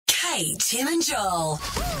Leigh, Tim and Joel.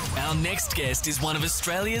 Our next guest is one of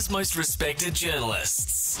Australia's most respected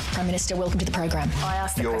journalists. Prime Minister, welcome to the programme. I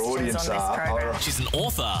ask the questions on this program. She's an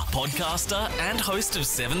author, podcaster and host of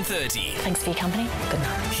 7:30. Thanks for your company. Good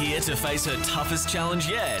night. Here to face her toughest challenge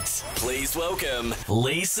yet, please welcome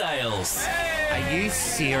Leigh Sales. Are you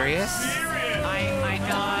serious? I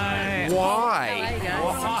know. Why?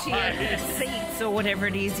 Seats or whatever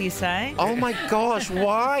it is you say. Oh my gosh,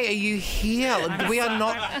 why are you here? We are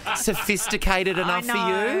not sophisticated enough for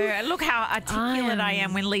you. Look how articulate I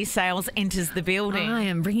am when Leigh Sales enters the building. I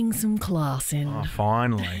am bringing some class in. Oh,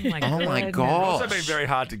 finally. Oh my It's gosh. also been very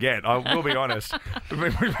hard to get, I will be honest.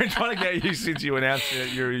 We've been trying to get you since you announced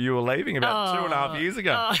that you were leaving about 2.5 years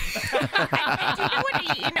ago. Do you know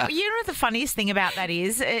what? You know the funniest thing about that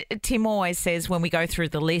is Tim always says when we go through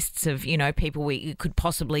the lists of people we could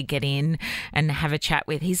possibly get in and have a chat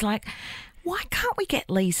with, he's like, why can't we get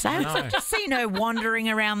Leigh Sales? I've just seen her wandering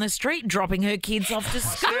around the street, dropping her kids off to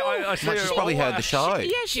school. She's probably heard the show.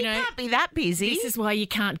 Yeah, she can't be that busy. This is why you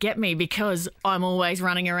can't get me, because I'm always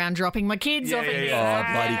running around dropping my kids off Oh,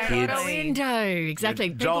 bloody kids. the window. Exactly.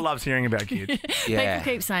 Joel loves hearing about kids. Yeah.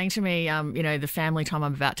 People keep saying to me, the family time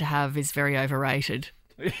I'm about to have is very overrated.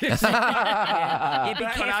 Yeah, be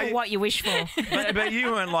careful what you wish for. But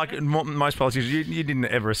you weren't like most politicians. You didn't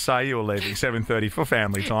ever say you were leaving 7:30 for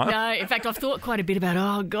family time. No, in fact, I've thought quite a bit about,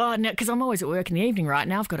 oh, God, because I'm always at work in the evening right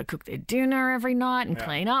now. I've got to cook their dinner every night and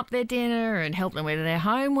clean up their dinner and help them with their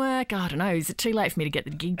homework. I don't know. Is it too late for me to get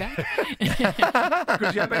the gig back?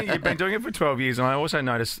 Because you've been doing it for 12 years, and I also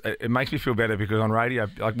notice it makes me feel better because on radio,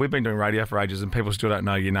 like we've been doing radio for ages, and people still don't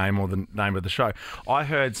know your name or the name of the show. I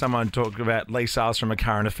heard someone talk about Leigh Sales from A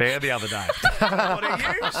Current Affair the other day. What,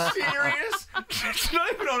 are you serious? It's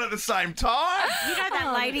not even on at the same time. You know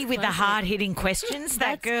that lady with the hard-hitting questions?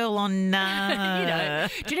 That girl on...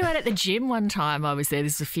 Do you know what, at the gym one time I was there,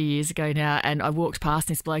 this is a few years ago now, and I walked past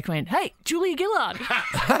and this bloke went, "Hey, Julia Gillard."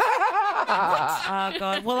 Oh,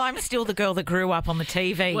 God. Well, I'm still the girl that grew up on the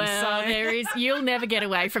TV. Well, you'll never get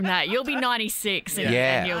away from that. You'll be 96. And,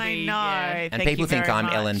 Yeah. and you'll I be, know. yeah. And people think I'm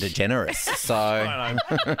Ellen DeGeneres, so... I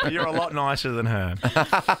know. You're a lot nicer than her.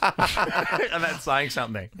 And that's saying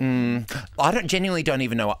something. I genuinely don't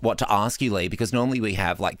even know what to ask you, Leigh, because normally we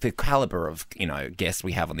have, like, the calibre of, guests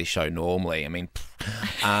we have on this show normally. I mean...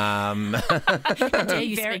 Dare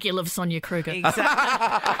you speak ill of Sonia Kruger? Exactly.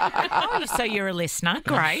 Oh, so you're a listener.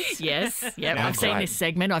 Great. Yes. Yep. Yeah, I've seen great. this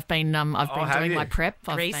segment. I've been doing you? my prep.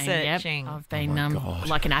 Researching. I've been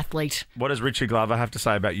like an athlete. What does Richard Glover have to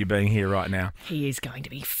say about you being here right now? He is going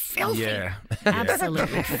to be filthy. Yeah.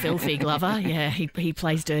 Absolutely filthy, Glover. Yeah, he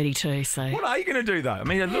plays dirty too. So What are you going to do, though? I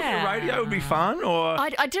mean, look, the radio would be fun, or...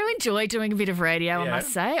 I do enjoy doing a bit of radio, I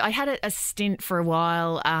must say. I had a stint for a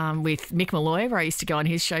while with Mick Malloy, where I used to go on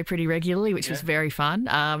his show pretty regularly, which was very fun.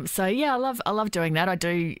 I love doing that. I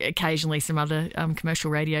do occasionally some other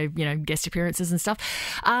commercial radio, guest appearances and stuff.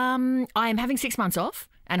 I am having 6 months off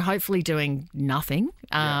and hopefully doing nothing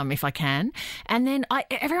if I can. And then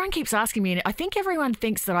everyone keeps asking me, and I think everyone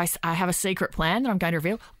thinks that I have a secret plan that I'm going to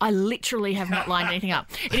reveal. I literally have not lined anything up.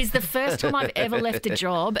 It is the first time I've ever left a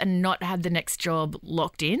job and not had the next job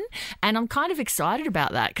locked in. And I'm kind of excited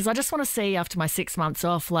about that because I just want to see after my 6 months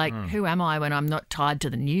off, who am I when I'm not tied to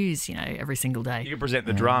the news, every single day. You could present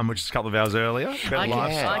The Drum, which is a couple of hours earlier.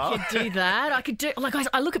 I could do that. I could do,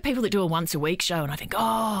 I look at people that do a once a week show and I think,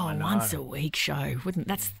 once a week show.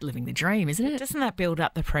 That's living the dream, isn't it? Doesn't that build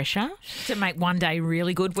up the pressure to make one day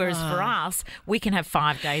really good? Whereas for us, we can have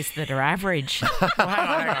 5 days that are average. Well,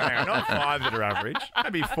 hang on. Not 5 that are average.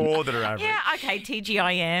 Maybe 4 that are average. Yeah, okay,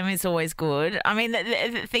 TGIM is always good. I mean,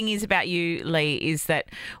 the thing is about you, Leigh, is that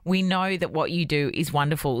we know that what you do is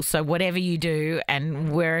wonderful. So whatever you do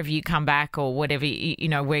and wherever you come back or whatever,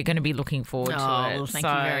 we're going to be looking forward to it. Well, thank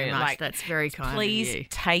you very much. That's very kind of you. Please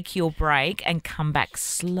take your break and come back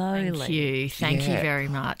slowly. Thank you very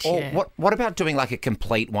much. Or what about doing like a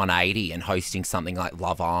complete 180 and hosting something like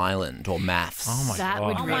Love Island or Maths? Oh, my That God.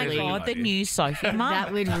 would Oh, my really... God, the new Sophie Mum.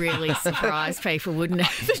 That would really surprise people, wouldn't it?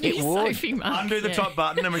 The new Sophie Mum. Undo the top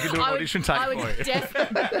button and we can do an audition tape I for would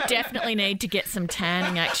you. definitely need to get some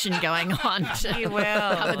tanning action going on to You will.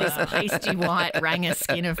 cover this pasty white ranger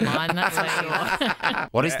skin of mine, that's for sure.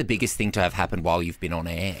 What is the biggest thing to have happened while you've been on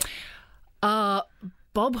air?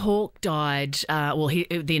 Bob Hawke died.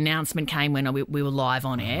 The announcement came when we were live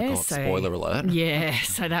on air. God, so, spoiler alert. Yeah,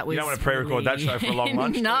 so that was. You don't want to pre-record that show for a long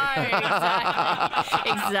lunch. No,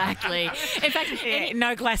 exactly. In fact,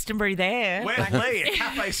 No Glastonbury there. Where's Leigh? At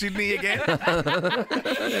Cafe Sydney again?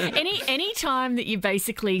 any time that you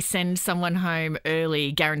basically send someone home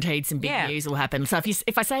early, guaranteed some big news will happen. So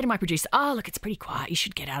if I say to my producer, "Oh, look, it's pretty quiet. You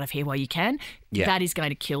should get out of here while you can," Yeah. that is going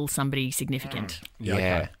to kill somebody significant.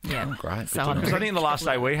 Yeah. Yeah. Oh, great. So Good to I'm know. Because I think the last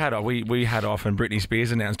day we had we had off and Britney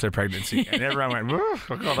Spears announced her pregnancy and everyone went, "Whoa,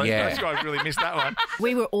 oh God, those guys really missed that one."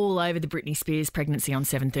 We were all over the Britney Spears pregnancy on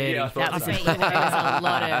 7:30. Yeah, I thought that so. was there was a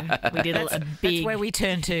lot of. We did a big. That's where we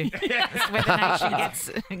turn to. That's where the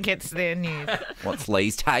nation gets their news. What's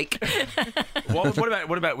Lee's take? What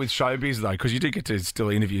about with showbiz though? Because you do get to still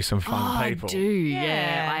interview some fun people. I do.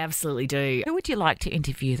 Yeah, I absolutely do. Who would you like to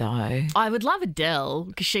interview, though? I would love Adele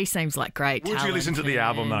because she seems like great. Would you listen to the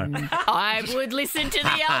album though? I would listen to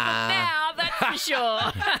the album now, that's for sure.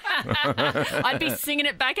 I'd be singing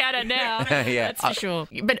it back at her now. Yeah. That's for sure.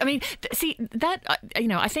 But I mean, see, that,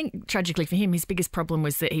 I think tragically for him, his biggest problem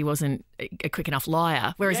was that he wasn't a quick enough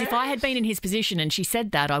liar. Whereas if I had been in his position and she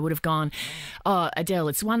said that, I would have gone, "Oh, Adele,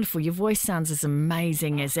 it's wonderful. Your voice sounds as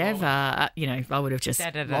amazing as ever." I would have just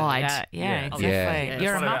lied. Yeah, exactly. Yeah.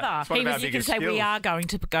 You're a It's one of our- mother. it's one of our You can biggest say we skills. are going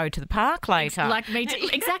to go to the park later.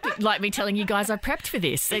 Exactly. Like me telling you guys I prepped for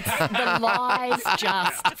this. The lies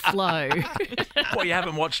just flow. Well, you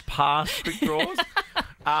haven't watched past Quick Draws?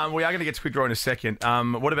 We are going to get to Quick Draw in a second.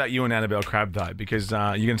 What about you and Annabelle Crabb, though? Because you're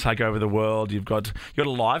going to take over the world. You've got a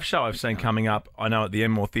live show I've seen coming up, I know, at the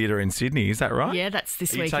Enmore Theatre in Sydney. Is that right? Yeah, that's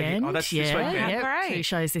this Are you weekend. taking- that's this weekend? Yeah, Great. 2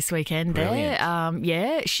 shows this weekend Brilliant.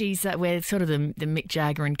 there. She's we're sort of the Mick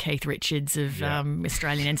Jagger and Keith Richards of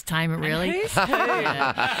Australian entertainment, really. Who's who?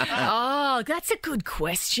 Oh, that's a good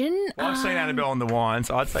question. Well, I've seen Annabelle on the wine,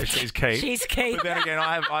 so I'd say she's Keith. She's Keith. But then again,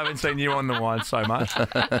 I haven't seen you on the wine so much.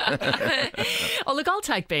 Oh, look, I'll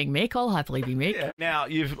take being Mick. I'll happily be Mick. Now,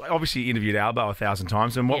 you've obviously interviewed Albo 1,000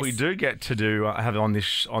 times, and what we Yes. do get to do have on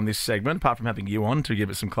this segment, apart from having you on to give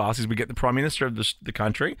it some class, is we get the Prime Minister of the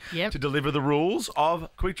country Yep. to deliver the rules of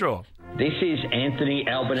Quick Draw. This is Anthony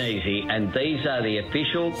Albanese, and these are the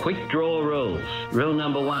official Quick Draw rules. Rule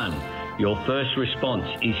number 1, your first response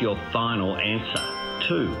is your final answer.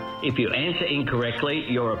 2, if you answer incorrectly,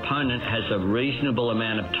 your opponent has a reasonable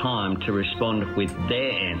amount of time to respond with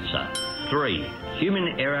their answer. 3,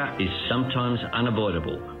 human error is sometimes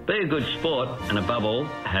unavoidable. Be a good sport, and above all,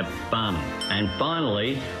 have fun. And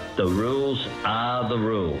finally, the rules are the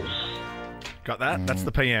rules. Got that? That's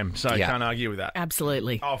the PM, so Yeah. can't argue with that.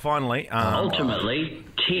 Absolutely. Oh, finally. Ultimately,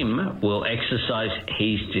 Tim will exercise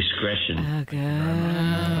his discretion. Oh,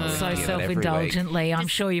 God. So every self-indulgently. I'm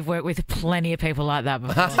sure you've worked with plenty of people like that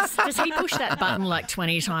before. Does he push that button like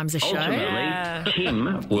 20 times a show? Ultimately,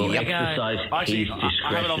 Tim will Yep. exercise Actually, his discretion.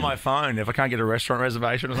 I have it on my phone. If I can't get a restaurant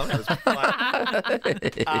reservation or something,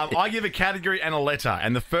 I give a category and a letter,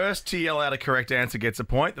 and the first to yell out a correct answer gets a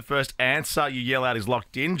point. The first answer you yell out is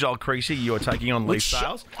locked in. Joel Creasy, you're taking on Leigh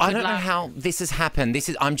Sales. I don't know how this has happened.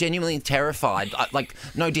 I'm genuinely terrified.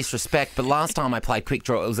 No disrespect, but last time I played Quick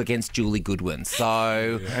Draw, it was against Julie Goodwin.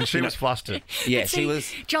 So, And she was flustered. yeah, See, she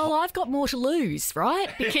was. Joel, I've got more to lose, right?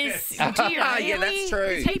 Because do you really? Yeah, that's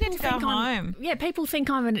true. People go I'm home. yeah, people think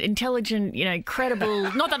I'm an intelligent,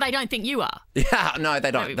 credible. Not that they don't think you are. Yeah, no,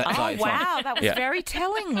 they don't. No, Oh, it's not. wow. That was Yeah. very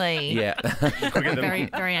tellingly. Yeah, Very,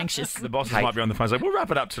 very anxious. The bosses might be on the phone saying, we'll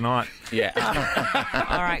wrap it up tonight. yeah.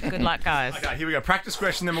 All right. Good luck, guys. Okay, here we go. Practice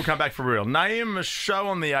question, then we'll come back for real. Name a show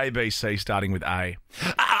on the ABC starting with A.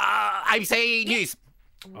 ABC News.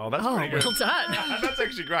 Oh, that's pretty good. Well done. That's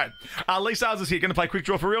actually great. Leigh Sales is here. Going to play Quick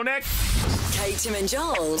Draw for real next. Kate, Tim and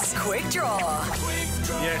Joel's Quick Draw.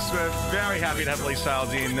 Yes, we're very happy to have Leigh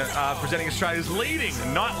Sales in, presenting Australia's leading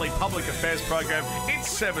nightly public affairs program. It's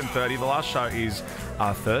 7:30. The last show is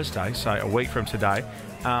Thursday, so a week from today.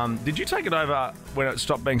 Did you take it over when it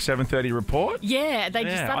stopped being 7:30 report? Yeah, they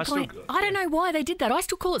just Yeah, started I still- calling. I don't know why they did that. I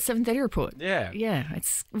still call it 7:30 report. Yeah. Yeah, it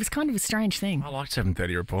was kind of a strange thing. I like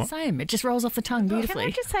 7:30 report. Same. It just rolls off the tongue Can beautifully.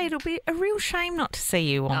 I just say it'll be a real shame not to see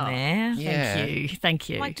you on there? Yeah. Thank you. Thank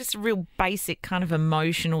you. Like just a real basic kind of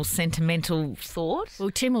emotional, sentimental thought.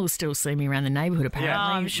 Well, Tim will still see me around the neighbourhood, apparently.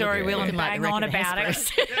 Oh, I'm sure he will, and Looking like the bang on Wreck-It about it.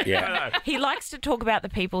 Express. Yeah. He likes to talk about the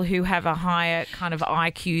people who have a higher kind of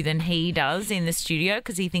IQ than he does in the studio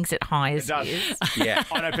because he thinks it hires It does. his. Yeah.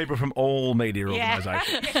 I know people from all media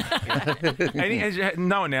organisations.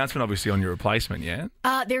 No announcement, obviously, on your replacement yet.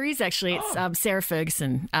 There is actually. It's Sarah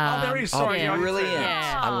Ferguson. There is. Sorry, yeah. I didn't see Brilliant.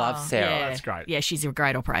 that. I love Sarah. Yeah. That's great. Yeah, she's a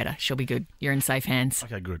great operator. She'll be good. You're in safe hands.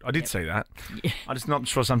 Okay, good. I did see that. I'm just not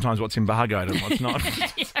sure sometimes what's embargoed and what's not.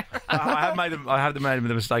 I have made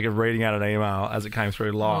the mistake of reading out an email as it came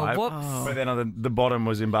through live. whoops. But then on the bottom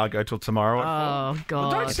was embargoed till tomorrow. Oh, God.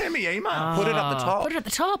 Well, don't send me email. Put it up the top. Put it at the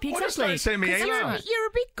top, Well, just exactly. don't send me 'Cause email. You're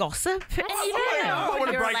a big gossip. And you don't know I what want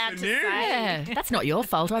to you're break allowed the to news. say. Yeah, that's not your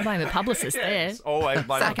fault. I blame the publicist there. Always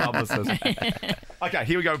blame the publicist. Okay,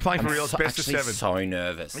 here we go. We're playing for real. It's best of actually 7. so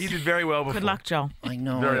nervous. You did very well before. Good luck, Joel. I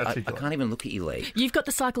know. Very I articulate. can't even look at you, Lee. You've got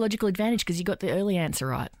the psychological advantage because you got the early answer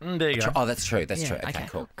right. There you go. Oh, that's true. That's Yeah, true. Okay, okay.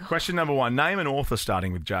 cool. Question number 1. Name an author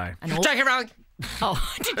starting with J. J.K. Rowling. Oh,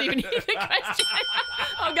 I didn't even hear the question.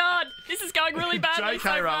 Oh, God. This is going really badly so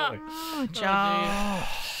J.K. far. Rowling. Oh, Joel.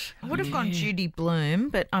 I would have gone Judy Bloom,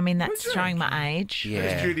 but I mean, that's showing my age.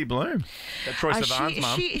 Yeah. Who's Judy Bloom? That Troy Sivan's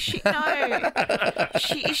mum.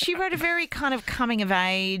 She wrote a very kind of coming of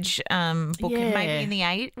age book, Yeah. maybe in the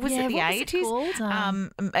Yeah, the what was it 80s? called?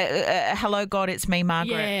 Hello, God, it's me,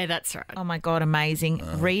 Margaret. Yeah, that's right. Oh my God, amazing!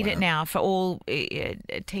 Read it now for all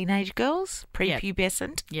teenage girls,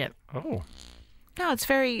 prepubescent. Yep. Oh. No, it's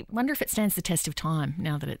very. Wonder if it stands the test of time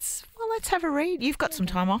now that it's... Well, let's have a read. You've got some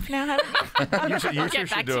time off now, haven't you? You two Get should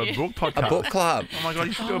back do to a you. book podcast. A book club. Oh, my God,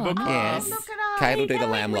 you should do a book club. Yes. Look at us. Kate will do the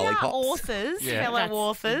We lamb are lollipops. authors, Yeah. fellow That's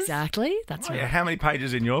authors. Exactly. That's Oh, right. yeah. How many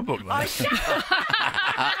pages in your book, Leigh?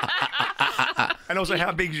 And also,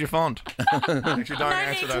 how big is your font? Actually, don't No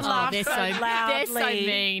answer need to those. laugh They're so so, they're so loudly.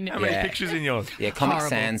 mean. How many Yeah. pictures in yours? Yeah, Comic Horrible.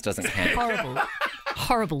 Sans doesn't count. Horrible.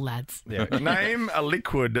 Horrible lads. Yeah. Name a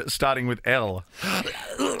liquid starting with L.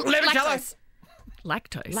 Limoncellos.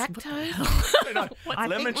 Lactose. Lactose. I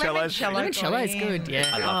think Limoncello's. Limoncello is good,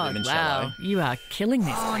 yeah. I love limoncello. Wow. You are killing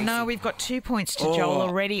this. Oh no, we've got 2 points to Joel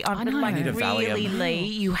already. I know. Like I need a really, Valium. Lee,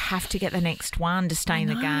 you have to get the next one to stay in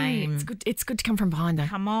the No, game. It's good to come from behind, though.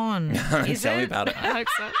 Come on. Is Tell me it? about it. I hope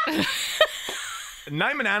so.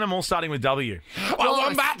 Name an animal starting with W.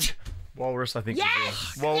 Wombat. Walrus, I think.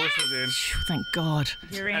 Yes! Is in. Walrus is in. Thank God.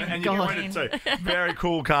 You're in. And you can God. win it too. Very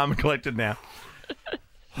cool, calm, and collected now.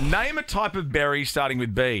 Name a type of berry starting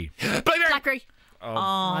with B. Blackberry. Oh,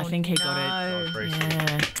 I think he got no. it.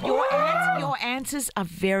 Yeah. Your answers are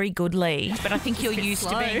very good, Lee, but I think you're used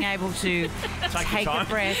slow. to being able to take a time.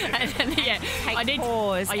 breath, Yeah. take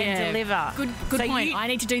pause, and deliver. Good So point. I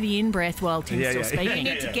need to do the in-breath while Tim's still speaking. You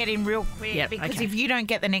need to get in real quick Yep, because okay. if you don't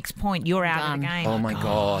get the next point, you're out Done. of the game. Oh my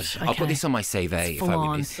God. I'll okay. put this on my CV if I full win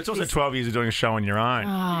on. this. It's also 12 years of doing a show on your own.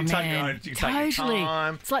 Oh, you take your man. own, you take your Totally.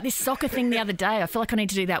 time. It's like this soccer thing the other day. I feel like I need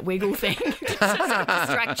to do that wiggle thing to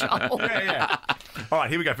distract Joel. Yeah. All right,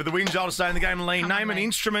 here we go. For the win, Joel to stay in the game. Lee, name an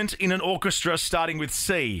instrument in an orchestra starting with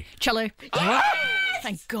C. Cello.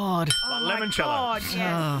 Thank God. Limoncello. God,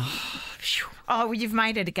 yes. Oh, well, you've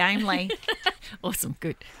made it a game, Lee. Awesome.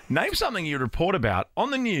 Good. Name something you report about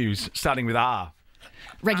on the news starting with R.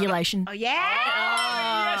 Regulation. Oh,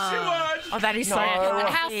 yeah. Yes, you would. Oh, that is so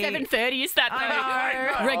How 7:30 is that?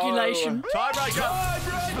 I know. Regulation.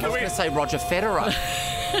 Tiebreaker. For the I was win. going to say Roger Federer.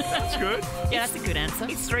 That's good. Yeah, that's a good answer.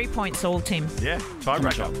 It's 3 points all, Tim. Yeah,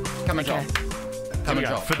 tiebreaker. Come on, Joel. Here Come we on,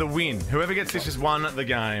 go. Joel. For the win. Whoever gets this has won the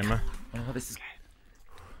game. Oh, this is...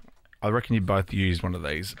 I reckon you both used one of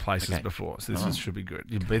these places Okay. before, so this should be good.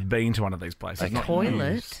 You've been to one of these places. Okay. not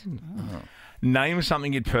Toilet. used. Name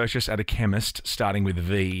something you'd purchase at a chemist starting with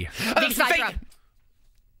V. Big Vapor.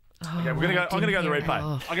 Okay, we're gonna go. I'm gonna go to the didn't hear replay.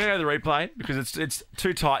 it. I'm gonna go to the replay because it's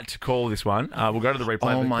too tight to call this one. We'll go to the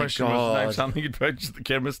replay. Oh the my question was name God. something you'd purchase at the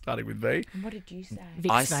chemist starting with V. What did you say?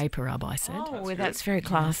 Vicks Vapor Rub, I said. Oh, well, that's very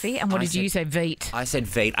classy. And what I did you say, said- Veet? I said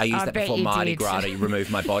Veet. I used I that bet before you Mardi did. Gras to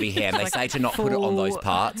remove my body hair. They say to not put it on those full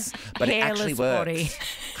parts, but it actually hairless works. body.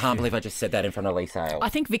 Can't believe I just said that in front of Lee Sale. I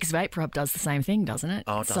think Vicks Vapor Rub does the same thing, doesn't it?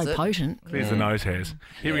 Oh, It's does so it? potent. Here's the nose hairs.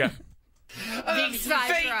 Here we go. Vicks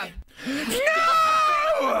Vapor Rub.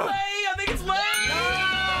 I think it's Lee!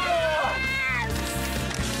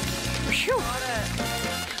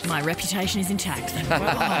 My reputation is intact. Thank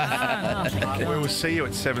God. We will see you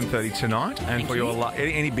at 7:30 tonight. And for your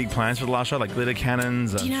any big plans for the last show, like glitter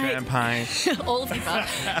cannons, you know- champagne. All of the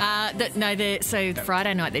above. So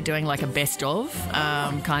Friday night they're doing like a best of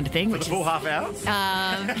kind of thing. For the Which full half hour.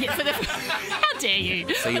 how dare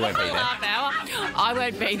you? So you won't be there. Half hour. I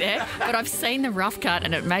won't be there. But I've seen the rough cut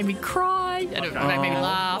and it made me cry and it made me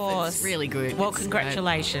laugh. course. It's really good. Well, It's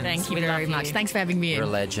congratulations. Thank you We very love much. you. Thanks for having me You're a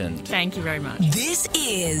in. legend. Thank you very much. This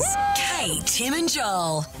is Kate, Tim and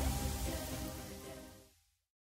Joel.